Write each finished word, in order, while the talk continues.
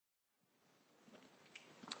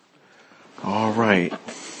All right.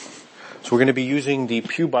 So we're going to be using the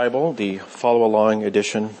Pew Bible, the follow-along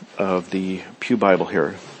edition of the Pew Bible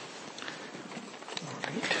here.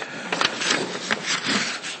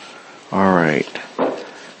 All right.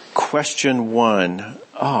 Question 1.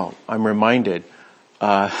 Oh, I'm reminded.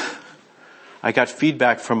 I got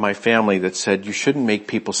feedback from my family that said you shouldn't make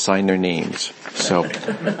people sign their names. So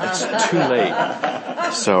it's too late.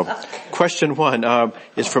 So question 1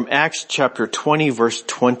 is from Acts chapter 20 verse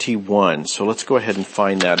 21. So let's go ahead and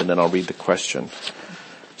find that and then I'll read the question.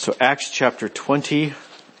 So Acts chapter 20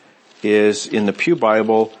 is in the Pew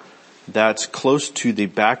Bible. That's close to the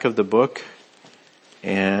back of the book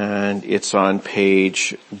and it's on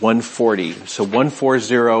page 140. So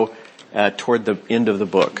 140 toward the end of the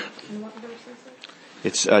book.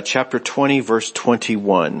 It's chapter 20 verse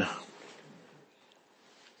 21.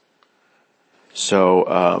 So,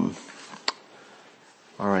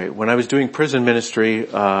 all right. When I was doing prison ministry,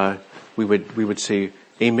 we would say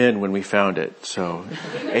amen when we found it. So,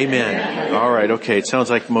 amen. All right. Okay. It sounds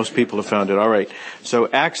like most people have found it. All right. So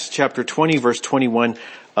Acts chapter 20 verse 21.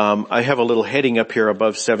 I have a little heading up here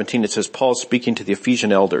above 17. It says Paul speaking to the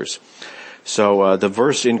Ephesian elders. So, the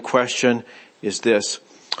verse in question is this.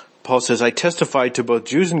 Paul says, I testified to both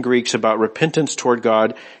Jews and Greeks about repentance toward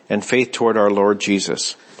God and faith toward our Lord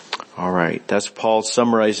Jesus. All right. That's Paul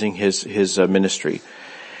summarizing his ministry.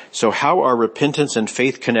 So how are repentance and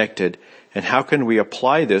faith connected? And how can we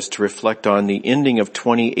apply this to reflect on the ending of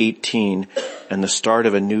 2018 and the start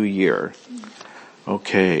of a new year?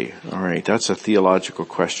 Okay. All right. That's a theological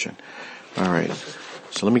question. All right.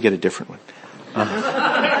 So let me get a different one.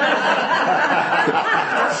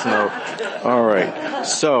 All right.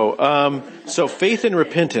 So faith and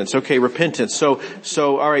repentance. Okay, repentance. So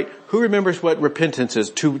all right. Who remembers what repentance is?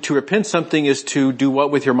 To repent something is to do what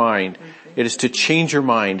with your mind? It is to change your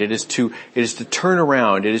mind. It is to turn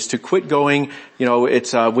around. It is to quit going.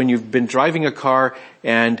 It's when you've been driving a car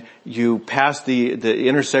and you pass the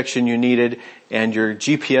intersection you needed and your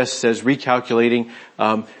GPS says recalculating.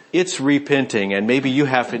 It's repenting, and maybe you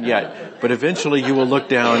haven't yet, but eventually you will look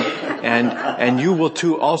down and you will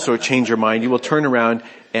too also change your mind. You will turn around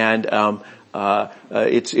and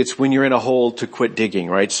it's when you're in a hole to quit digging,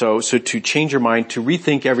 right? So to change your mind, to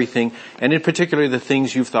rethink everything, and in particular the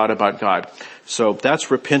things you've thought about God. So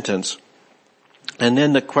that's repentance. And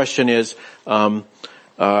then the question is,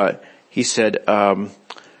 he said,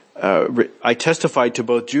 I testified to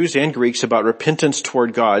both Jews and Greeks about repentance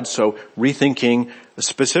toward God. So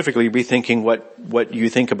specifically rethinking what you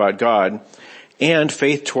think about God, and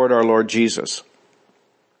faith toward our Lord Jesus.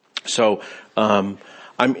 So, I'm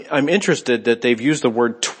interested that they've used the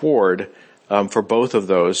word toward, for both of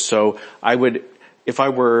those. So I would, if I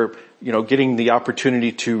were, getting the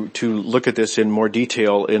opportunity to look at this in more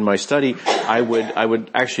detail in my study, I would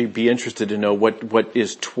actually be interested to know what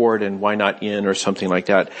is toward and why not in or something like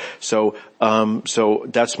that. So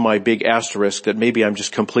that's my big asterisk that maybe I'm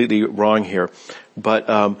just completely wrong here. But,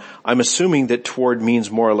 I'm assuming that toward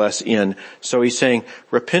means more or less in. So he's saying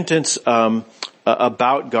repentance,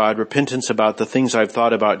 about God, repentance about the things I've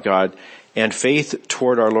thought about God, and faith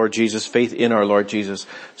toward our Lord Jesus, faith in our Lord Jesus.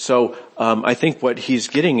 So, I think what he's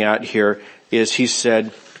getting at here is he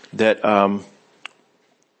said that, all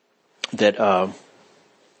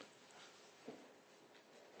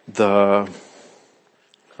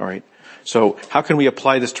right. So how can we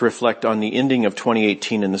apply this to reflect on the ending of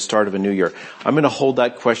 2018 and the start of a new year? I'm going to hold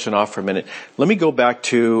that question off for a minute. Let me go back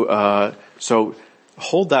to,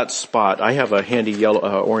 hold that spot. I have a handy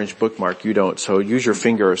yellow, orange bookmark. You don't. So use your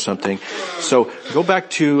finger or something. So go back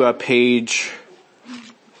to, page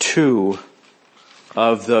 2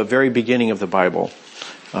 of the very beginning of the Bible.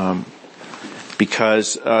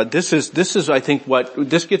 Because, this is, I think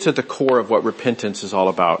this gets at the core of what repentance is all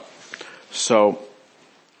about. So,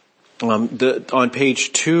 on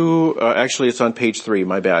page 2, actually it's on page 3,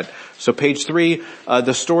 my bad. So page 3,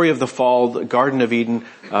 the story of the fall, the Garden of Eden,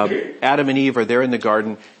 Adam and Eve are there in the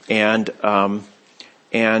garden and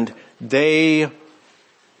they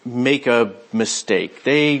make a mistake.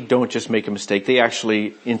 They don't just make a mistake. They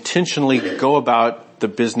actually intentionally go about the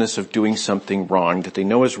business of doing something wrong that they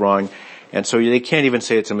know is wrong. And so they can't even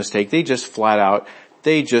say it's a mistake. They just flat out,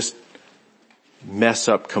 they just mess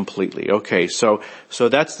up completely. Okay, so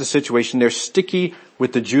that's the situation. They're sticky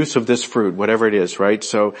with the juice of this fruit, whatever it is, right?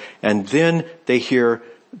 So, and then they hear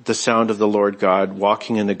the sound of the Lord God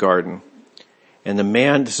walking in the garden. And the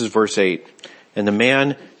man, this is verse 8, and the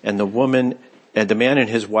man and the woman, and the man and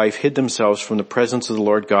his wife hid themselves from the presence of the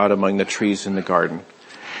Lord God among the trees in the garden.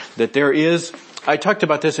 That there is, I talked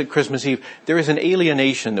about this at Christmas Eve, there is an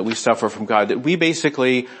alienation that we suffer from God, that we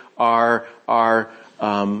basically are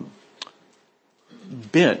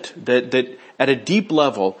bent, that at a deep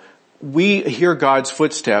level, we hear God's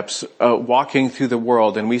footsteps walking through the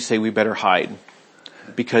world and we say we better hide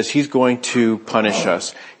because he's going to punish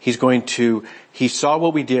us. He saw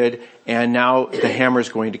what we did and now the hammer is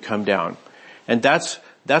going to come down. And that's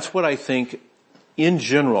what I think in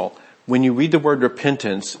general, when you read the word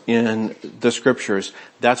repentance in the scriptures,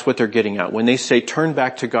 that's what they're getting at. When they say turn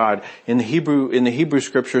back to God, in the Hebrew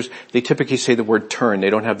scriptures, they typically say the word turn. They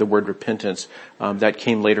don't have the word repentance. That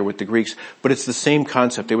came later with the Greeks. But it's the same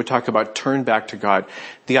concept. They would talk about turn back to God.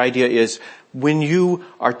 The idea is when you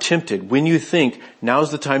are tempted, when you think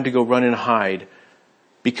now's the time to go run and hide,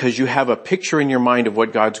 because you have a picture in your mind of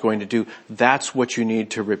what God's going to do, that's what you need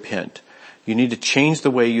to repent. You need to change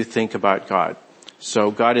the way you think about God.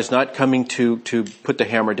 So God is not coming to put the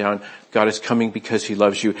hammer down. God is coming because he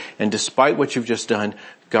loves you. And despite what you've just done,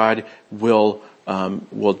 God will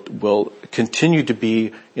continue to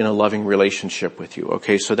be in a loving relationship with you.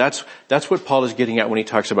 Okay, so that's what Paul is getting at when he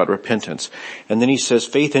talks about repentance. And then he says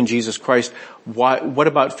faith in Jesus Christ. What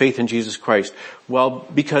about faith in Jesus Christ? Well,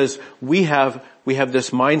 because we have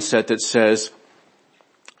this mindset that says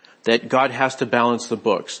that God has to balance the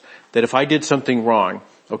books. That if I did something wrong,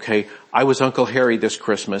 okay, I was Uncle Harry this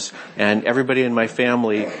Christmas and everybody in my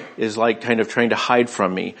family is like kind of trying to hide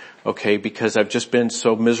from me, okay, because I've just been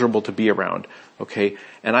so miserable to be around, okay?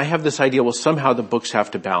 And I have this idea, well, somehow the books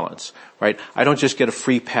have to balance, right? I don't just get a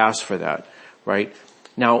free pass for that, right?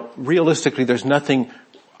 Now, realistically, there's nothing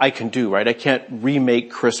I can do, right? I can't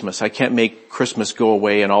remake Christmas. I can't make Christmas go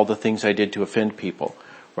away and all the things I did to offend people,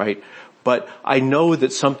 right? But I know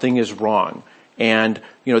that something is wrong. And,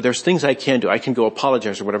 there's things I can do. I can go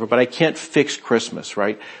apologize or whatever, but I can't fix Christmas,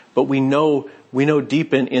 right? But we know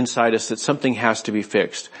deep inside us that something has to be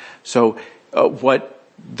fixed. So, what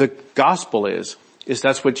the gospel is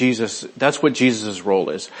that's what Jesus' role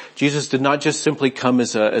is. Jesus did not just simply come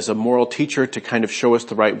as a moral teacher to kind of show us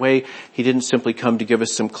the right way. He didn't simply come to give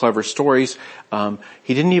us some clever stories.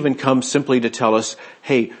 He didn't even come simply to tell us,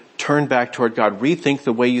 hey, turn back toward God. Rethink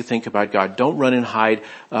the way you think about God. Don't run and hide.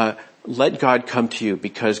 Let God come to you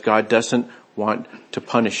because God doesn't want to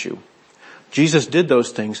punish you. Jesus did those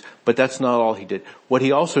things, but that's not all he did. What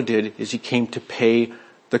he also did is he came to pay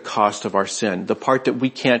the cost of our sin, the part that we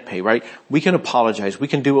can't pay, right? We can apologize. We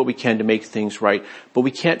can do what we can to make things right, but we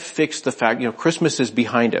can't fix the fact, Christmas is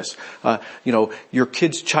behind us. Your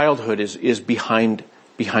kid's childhood is behind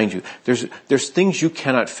you. There's things you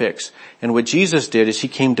cannot fix. And what Jesus did is he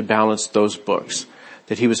came to balance those books,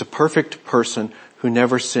 that he was a perfect person who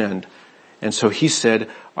never sinned. And so he said,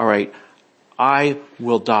 all right, I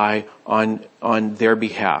will die on their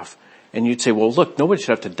behalf. And you'd say, well, look, nobody should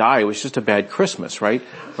have to die. It was just a bad Christmas, right?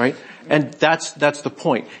 Right? And that's the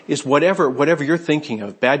point, is whatever you're thinking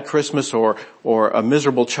of, bad Christmas or a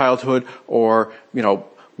miserable childhood or,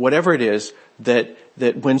 whatever it is, that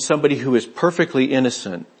when somebody who is perfectly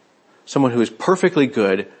innocent, someone who is perfectly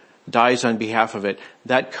good, dies on behalf of it,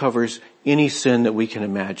 that covers any sin that we can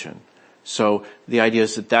imagine. So the idea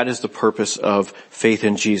is that is the purpose of faith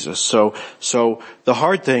in Jesus. So the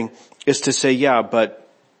hard thing is to say, yeah, but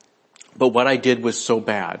what I did was so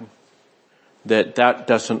bad that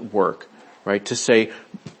doesn't work, right? To say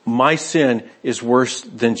my sin is worse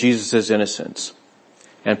than Jesus' innocence.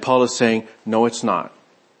 And Paul is saying, no, it's not.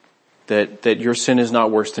 That your sin is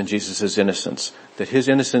not worse than Jesus' innocence. That his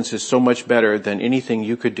innocence is so much better than anything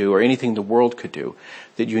you could do or anything the world could do.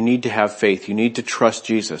 That you need to have faith. You need to trust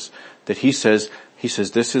Jesus. That he says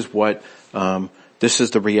this is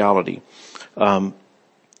the reality.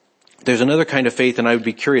 There's another kind of faith, and I would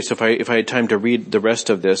be curious if I had time to read the rest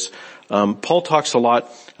of this. Paul talks a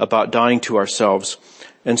lot about dying to ourselves.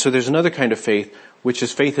 And so there's another kind of faith, which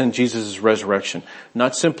is faith in Jesus' resurrection.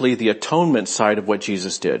 Not simply the atonement side of what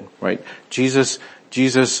Jesus did, right? Jesus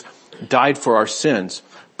died for our sins,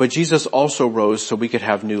 but Jesus also rose so we could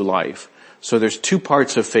have new life. So there's two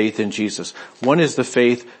parts of faith in Jesus. One is the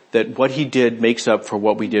faith that what he did makes up for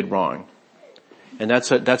what we did wrong. And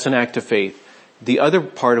that's an act of faith. The other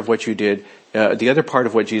part of what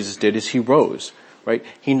Jesus did is he rose, right?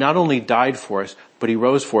 He not only died for us, but he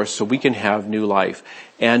rose for us so we can have new life.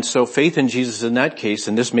 And so faith in Jesus in that case,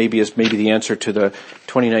 and this maybe is the answer to the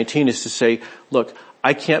 2019, is to say, look,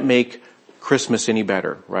 I can't make Christmas any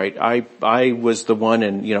better, right? I was the one,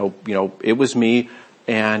 and it was me,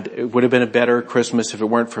 and it would have been a better Christmas if it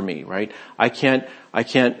weren't for me, right? I can't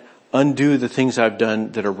undo the things I've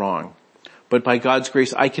done that are wrong. But by God's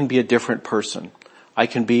grace, I can be a different person. I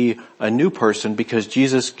can be a new person because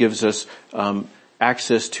Jesus gives us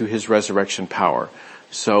access to his resurrection power.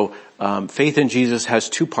 So faith in Jesus has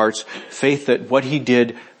two parts. Faith that what he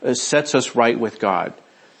did sets us right with God,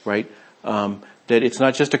 right? that it's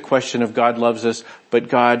not just a question of God loves us, but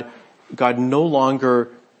God no longer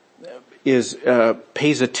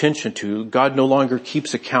pays attention to, God no longer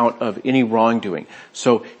keeps account of any wrongdoing.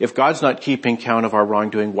 So if God's not keeping count of our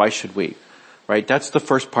wrongdoing, why should we? Right? That's the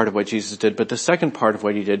first part of what Jesus did. But the second part of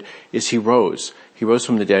what he did is he rose. He rose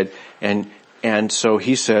from the dead. And so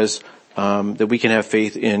he says, that we can have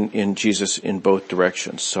faith in Jesus in both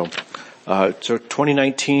directions. So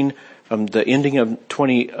 2019, the ending of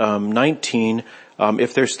 2019,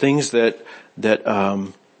 if there's things that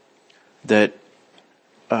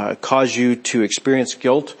cause you to experience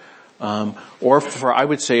guilt, or I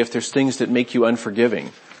would say if there's things that make you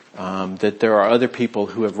unforgiving, that there are other people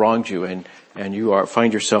who have wronged you and you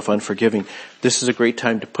find yourself unforgiving, this is a great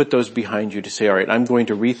time to put those behind you, to say, all right, I'm going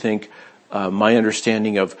to rethink my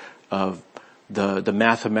understanding of the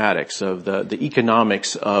mathematics, of the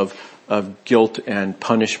economics of guilt and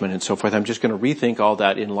punishment and so forth. I'm just going to rethink all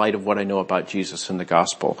that in light of what I know about Jesus and the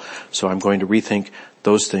gospel. So I'm going to rethink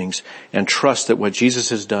those things and trust that what Jesus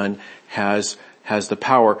has done has the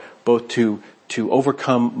power both to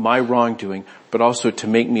overcome my wrongdoing, but also to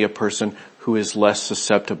make me a person who is less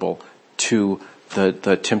susceptible to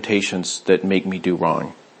the temptations that make me do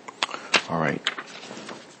wrong. All right.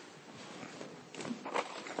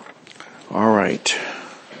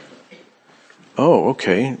 Oh,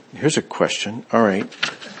 okay. Here's a question. All right.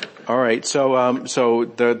 So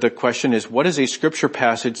the question is, what is a scripture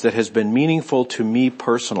passage that has been meaningful to me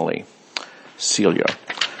personally? Celia.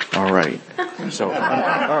 All right. So, all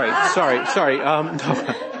right. Sorry. No,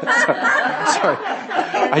 sorry.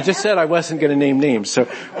 I just said I wasn't going to name names. So,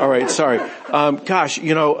 all right. Sorry.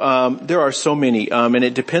 There are so many, and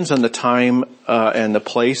it depends on the time, and the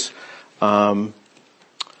place.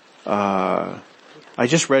 I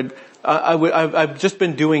just read, I've just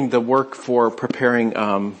been doing the work for preparing,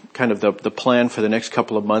 kind of the plan for the next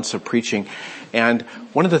couple of months of preaching. And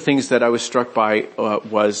one of the things that I was struck by,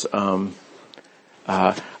 was,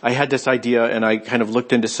 I had this idea and I kind of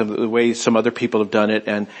looked into some of the ways some other people have done it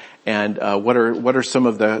and what are some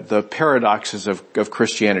of the paradoxes of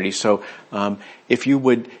Christianity. So, if you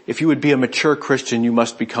would be a mature Christian, you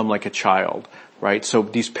must become like a child. Right? So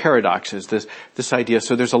these paradoxes, this idea,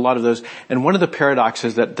 so there's a lot of those. And one of the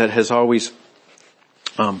paradoxes that has always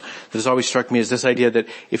struck me is this idea that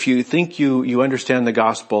if you think you understand the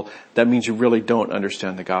gospel, that means you really don't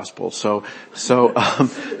understand the gospel. So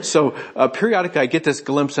periodically I get this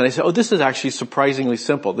glimpse and I say, oh, this is actually surprisingly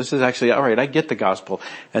simple. This is actually, all right, I get the gospel.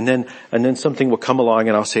 And then something will come along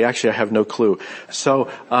and I'll say, actually, I have no clue. So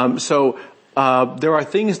there are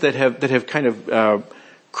things that have kind of,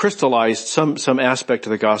 crystallized some aspect of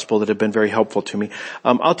the gospel that have been very helpful to me.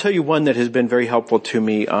 I'll tell you one that has been very helpful to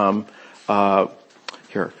me,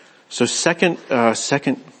 here. So second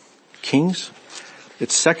Kings?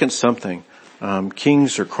 It's second something.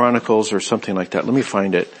 Kings or Chronicles or something like that. Let me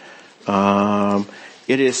find it.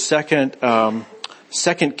 It is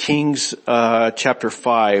second Kings, chapter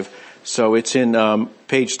 5. So it's in,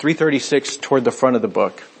 page 336 toward the front of the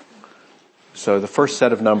book. So the first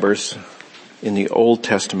set of numbers in the Old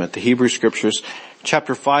Testament, the Hebrew Scriptures,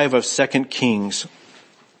 chapter 5 of 2 Kings.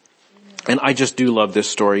 And I just do love this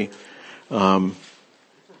story. I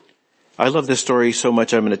love this story so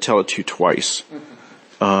much I'm going to tell it to you twice.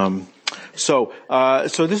 So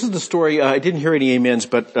this is the story. I didn't hear any amens,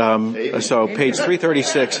 but so page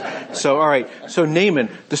 336. So all right. So Naaman,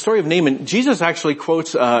 the story of Naaman. Jesus actually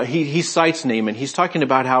quotes. He cites Naaman. He's talking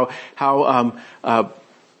about how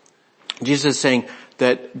Jesus is saying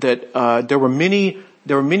that there were many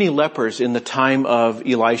lepers in the time of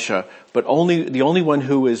Elisha, but the only one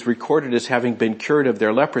who is recorded as having been cured of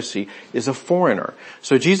their leprosy is a foreigner.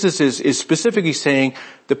 So Jesus is specifically saying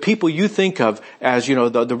the people you think of as,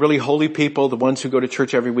 the really holy people, the ones who go to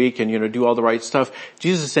church every week and, do all the right stuff.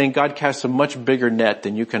 Jesus is saying God casts a much bigger net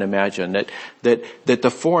than you can imagine. That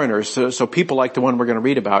the foreigners, so people like the one we're going to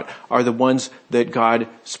read about, are the ones that God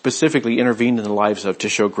specifically intervened in the lives of to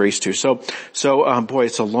show grace to. So boy,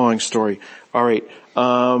 it's a long story. All right.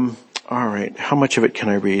 How much of it can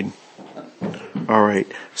I read? All right.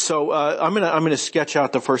 So, I'm gonna sketch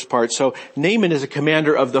out the first part. So, Naaman is a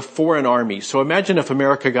commander of the foreign army. So imagine if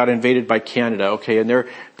America got invaded by Canada, okay, and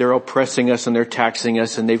they're oppressing us and they're taxing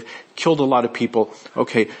us and they've killed a lot of people.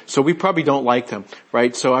 Okay. So we probably don't like them,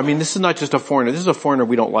 right? So, this is not just a foreigner. This is a foreigner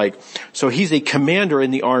we don't like. So he's a commander in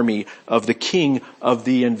the army of the king of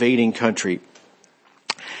the invading country.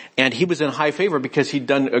 And he was in high favor because he'd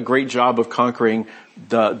done a great job of conquering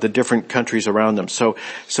the different countries around them. So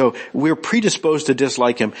we're predisposed to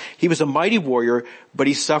dislike him. He was a mighty warrior, but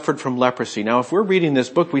he suffered from leprosy. Now, if we're reading this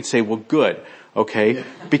book, we'd say, well, good. Okay?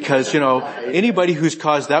 Because, anybody who's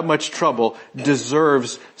caused that much trouble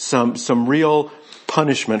deserves some real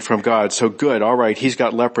punishment from God. So good. All right. He's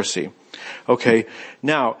got leprosy. Okay.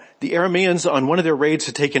 Now, the Arameans on one of their raids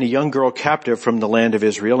had taken a young girl captive from the land of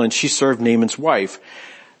Israel, and she served Naaman's wife.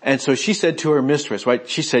 And so she said to her mistress, right?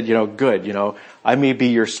 She said, good, I may be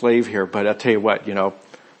your slave here, but I'll tell you what,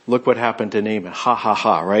 look what happened to Naaman. Ha ha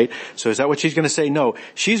ha, right? So is that what she's going to say? No.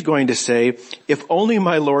 She's going to say, if only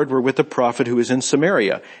my Lord were with the prophet who is in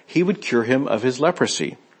Samaria, he would cure him of his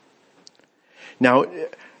leprosy. Now,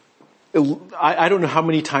 I don't know how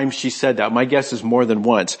many times she said that. My guess is more than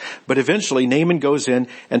once. But eventually Naaman goes in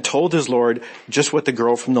and told his Lord just what the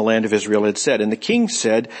girl from the land of Israel had said. And the king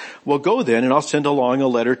said, well, go then and I'll send along a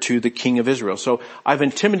letter to the king of Israel. So I've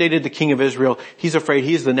intimidated the king of Israel. He's afraid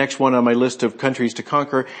he's the next one on my list of countries to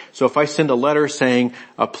conquer. So if I send a letter saying,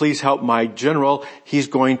 please help my general, he's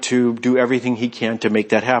going to do everything he can to make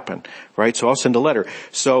that happen. Right? So I'll send a letter.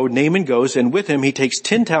 So Naaman goes, and with him he takes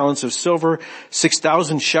 10 talents of silver,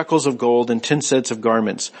 6,000 shekels of gold, and 10 sets of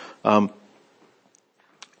garments. By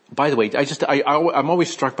the way, I'm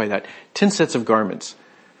always struck by that. 10 sets of garments.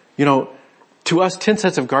 To us, 10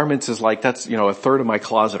 sets of garments is like, that's, a third of my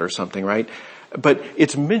closet or something, right? But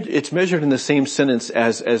it's measured in the same sentence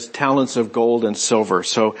as talents of gold and silver.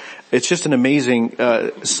 So it's just an amazing,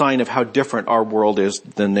 sign of how different our world is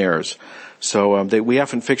than theirs. So, we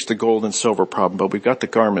haven't fixed the gold and silver problem, but we've got the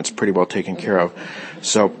garments pretty well taken care of.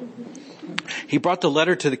 So, he brought the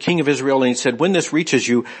letter to the king of Israel and he said, when this reaches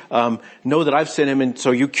you, know that I've sent him and so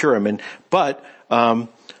you cure him. But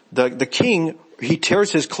the king, he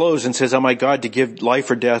tears his clothes and says, oh my God, to give life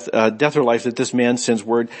or death or life that this man sends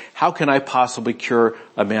word, how can I possibly cure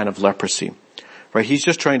a man of leprosy? Right? He's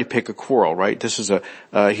just trying to pick a quarrel, right? This is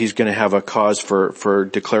he's going to have a cause for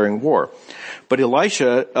declaring war. But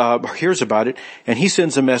Elisha hears about it, and he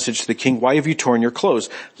sends a message to the king, why have you torn your clothes?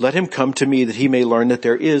 Let him come to me that he may learn that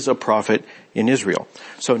there is a prophet in Israel.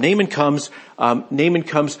 So Naaman comes,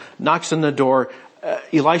 knocks on the door.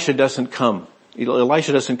 Elisha doesn't come.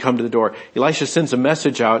 Elisha doesn't come to the door. Elisha sends a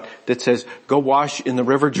message out that says, go wash in the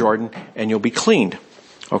river Jordan and you'll be cleaned.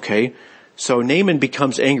 Okay? So Naaman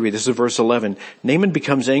becomes angry. This is verse 11. Naaman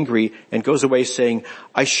becomes angry and goes away saying,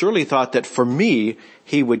 I surely thought that for me,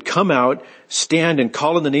 he would come out, stand and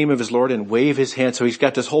call in the name of his Lord and wave his hand. So he's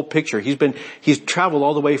got this whole picture. He's traveled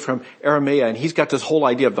all the way from Aramea and he's got this whole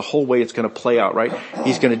idea of the whole way it's going to play out, right?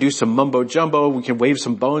 He's going to do some mumbo jumbo. We can wave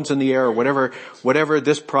some bones in the air or whatever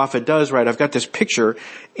this prophet does, right? I've got this picture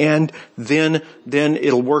and then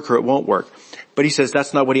it'll work or it won't work. But he says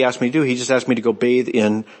that's not what he asked me to do. He just asked me to go bathe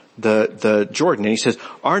in the Jordan. And he says,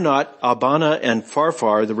 are not Abana and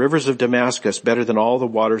Pharpar, the rivers of Damascus, better than all the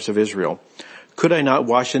waters of Israel? Could I not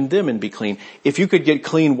wash in them and be clean? If you could get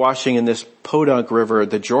clean washing in this podunk river,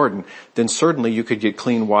 the Jordan, then certainly you could get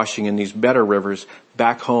clean washing in these better rivers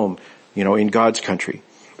back home, in God's country,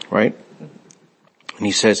 right? And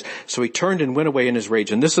he says, so he turned and went away in his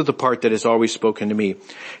rage. And this is the part that has always spoken to me.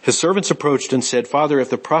 His servants approached and said, Father, if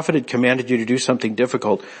the prophet had commanded you to do something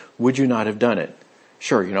difficult, would you not have done it?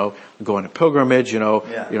 Sure, go on a pilgrimage,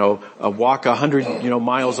 walk 100,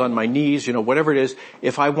 miles on my knees, whatever it is.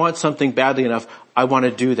 If I want something badly enough, I want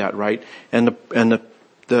to do that, right? And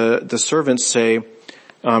the servants say,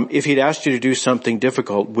 if he'd asked you to do something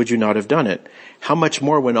difficult, would you not have done it? How much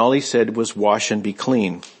more when all he said was wash and be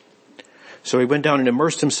clean? So he went down and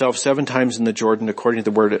immersed himself 7 times in the Jordan according to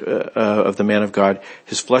the word of the man of God.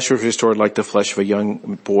 His flesh was restored like the flesh of a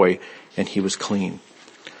young boy, and he was clean.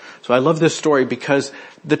 So I love this story because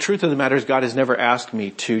the truth of the matter is God has never asked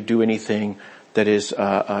me to do anything that is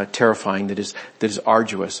terrifying, that is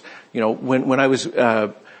arduous. When I was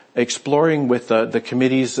exploring with the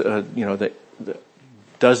committees, the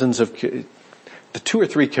dozens of the 2 or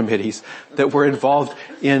 3 committees that were involved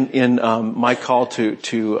in my call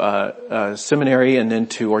to seminary and then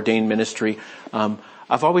to ordained ministry,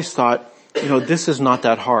 I've always thought, this is not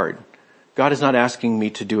that hard. God is not asking me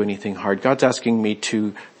to do anything hard. God's asking me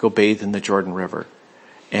to go bathe in the Jordan River.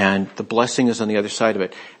 And the blessing is on the other side of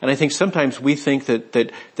it. And I think sometimes we think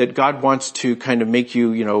that God wants to kind of make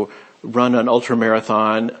you, run an ultra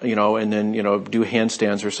marathon, and then, do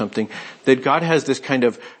handstands or something. That God has this kind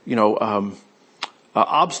of,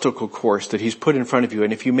 obstacle course that he's put in front of you.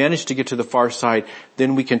 And if you manage to get to the far side,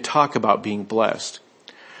 then we can talk about being blessed.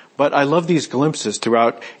 But I love these glimpses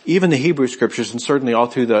throughout even the Hebrew scriptures, and certainly all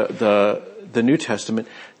through the New Testament,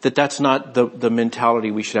 that's not the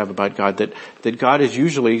mentality we should have about God, that God is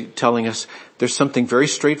usually telling us there's something very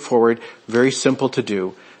straightforward, very simple to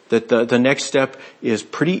do, that the next step is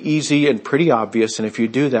pretty easy and pretty obvious, and if you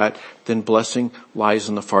do that, then blessing lies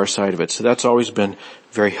on the far side of it. So that's always been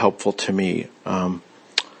very helpful to me.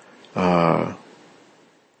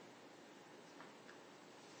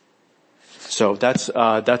 So that's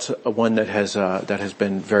one that has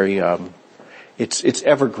been very, it's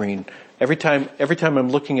evergreen. Every time I'm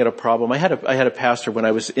looking at a problem, I had a pastor when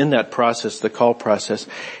I was in that process, the call process,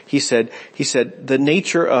 he said, the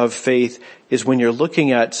nature of faith is when you're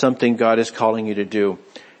looking at something God is calling you to do,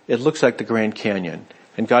 it looks like the Grand Canyon.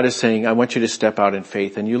 And God is saying, I want you to step out in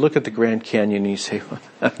faith. And you look at the Grand Canyon and you say,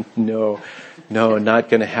 no, not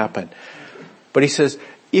gonna happen. But he says,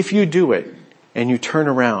 if you do it and you turn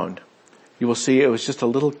around, you will see it was just a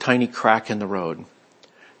little tiny crack in the road.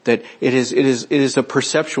 That it is a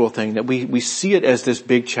perceptual thing, that we see it as this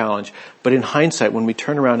big challenge, but in hindsight, when we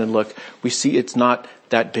turn around and look, we see it's not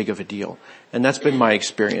that big of a deal. And that's been my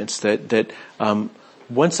experience, that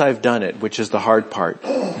once I've done it, which is the hard part,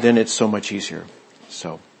 then it's so much easier.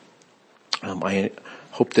 So, I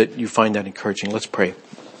hope that you find that encouraging. Let's pray.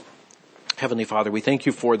 Heavenly Father, we thank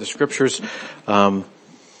you for the scriptures.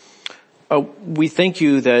 We thank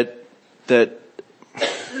you that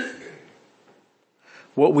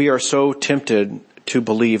what we are so tempted to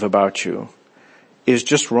believe about you is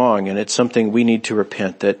just wrong, and it's something we need to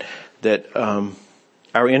repent, that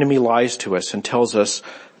our enemy lies to us and tells us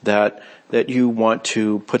that you want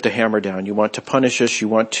to put the hammer down, you want to punish us, you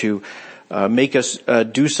want to make us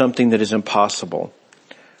do something that is impossible.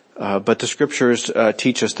 But the scriptures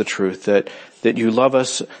teach us the truth, that you love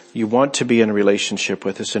us, you want to be in a relationship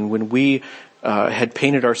with us, and when we had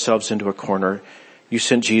painted ourselves into a corner, you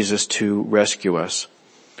sent Jesus to rescue us.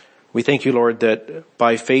 We thank you, Lord, that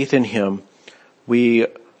by faith in him, we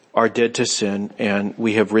are dead to sin and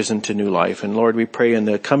we have risen to new life. And Lord, we pray in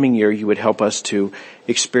the coming year you would help us to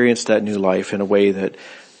experience that new life in a way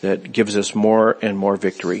that gives us more and more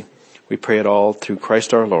victory. We pray it all through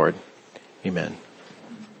Christ our Lord. Amen.